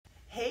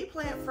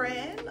plant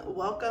friend,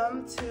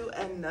 welcome to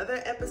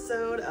another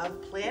episode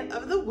of Plant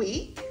of the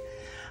Week.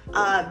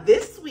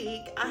 This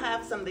week I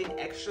have something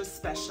extra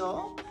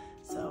special,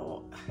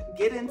 so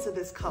get into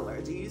this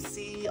color. Do you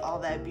see all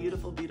that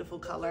beautiful, beautiful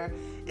color?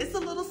 It's a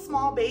little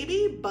small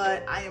baby,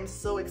 but I am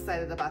so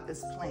excited about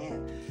this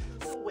plant.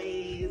 The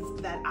ways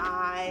that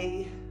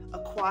I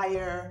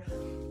acquire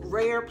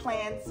rare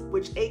plants,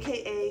 which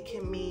AKA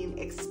can mean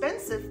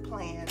expensive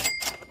plants,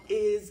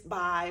 is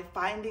by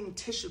finding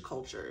tissue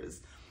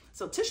cultures.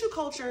 So tissue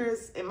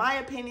cultures, in my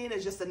opinion,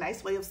 is just a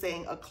nice way of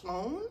saying a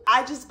clone.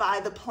 I just buy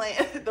the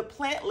plant, the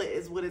plantlet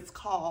is what it's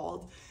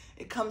called.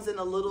 It comes in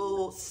a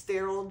little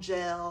sterile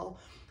gel,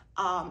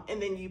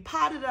 and then you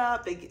pot it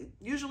up. They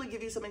usually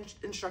give you some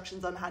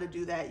instructions on how to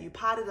do that. You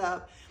pot it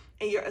up,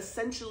 and you're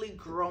essentially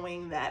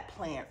growing that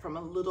plant from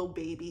a little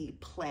baby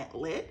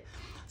plantlet.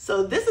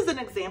 So this is an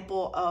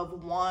example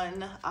of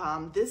one.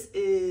 This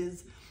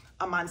is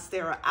a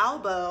Monstera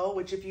albo,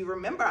 which if you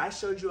remember, I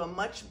showed you a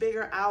much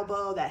bigger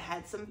albo that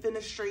had some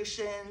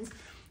fenestrations.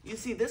 You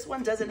see, this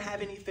one doesn't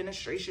have any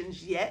fenestrations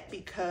yet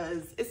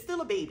because it's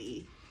still a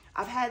baby.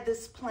 I've had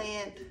this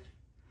plant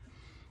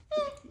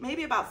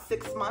maybe about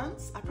 6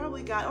 months. I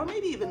probably got, or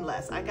maybe even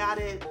less. I got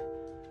it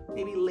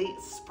maybe late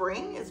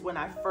spring is when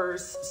I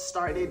first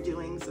started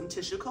doing some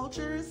tissue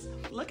cultures.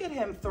 Look at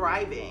him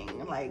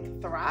thriving, like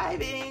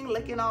thriving,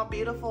 looking all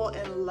beautiful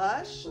and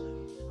lush.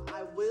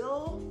 I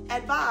will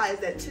advise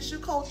that tissue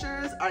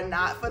cultures are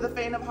not for the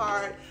faint of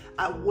heart.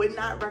 I would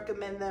not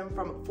recommend them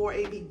for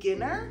a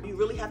beginner. You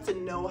really have to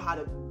know how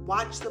to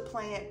watch the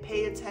plant,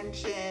 pay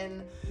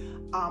attention.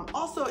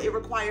 Also, it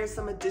requires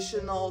some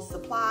additional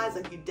supplies.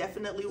 Like, you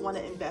definitely want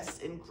to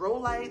invest in grow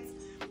lights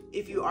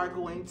if you are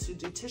going to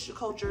do tissue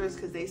cultures,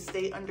 because they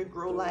stay under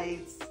grow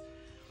lights.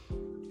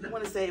 I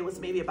want to say it was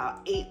maybe about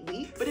 8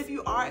 weeks. But if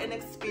you are an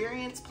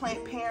experienced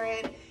plant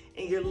parent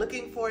and you're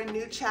looking for a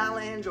new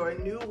challenge or a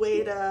new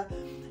way to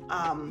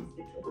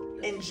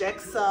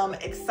inject some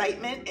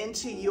excitement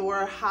into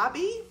your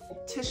hobby,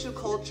 tissue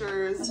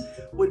cultures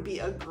would be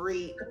a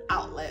great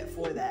outlet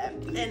for that.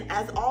 And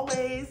as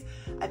always,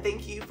 I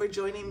thank you for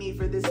joining me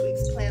for this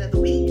week's Plant of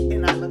the Week,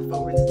 and I look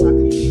forward to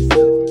talking to you soon.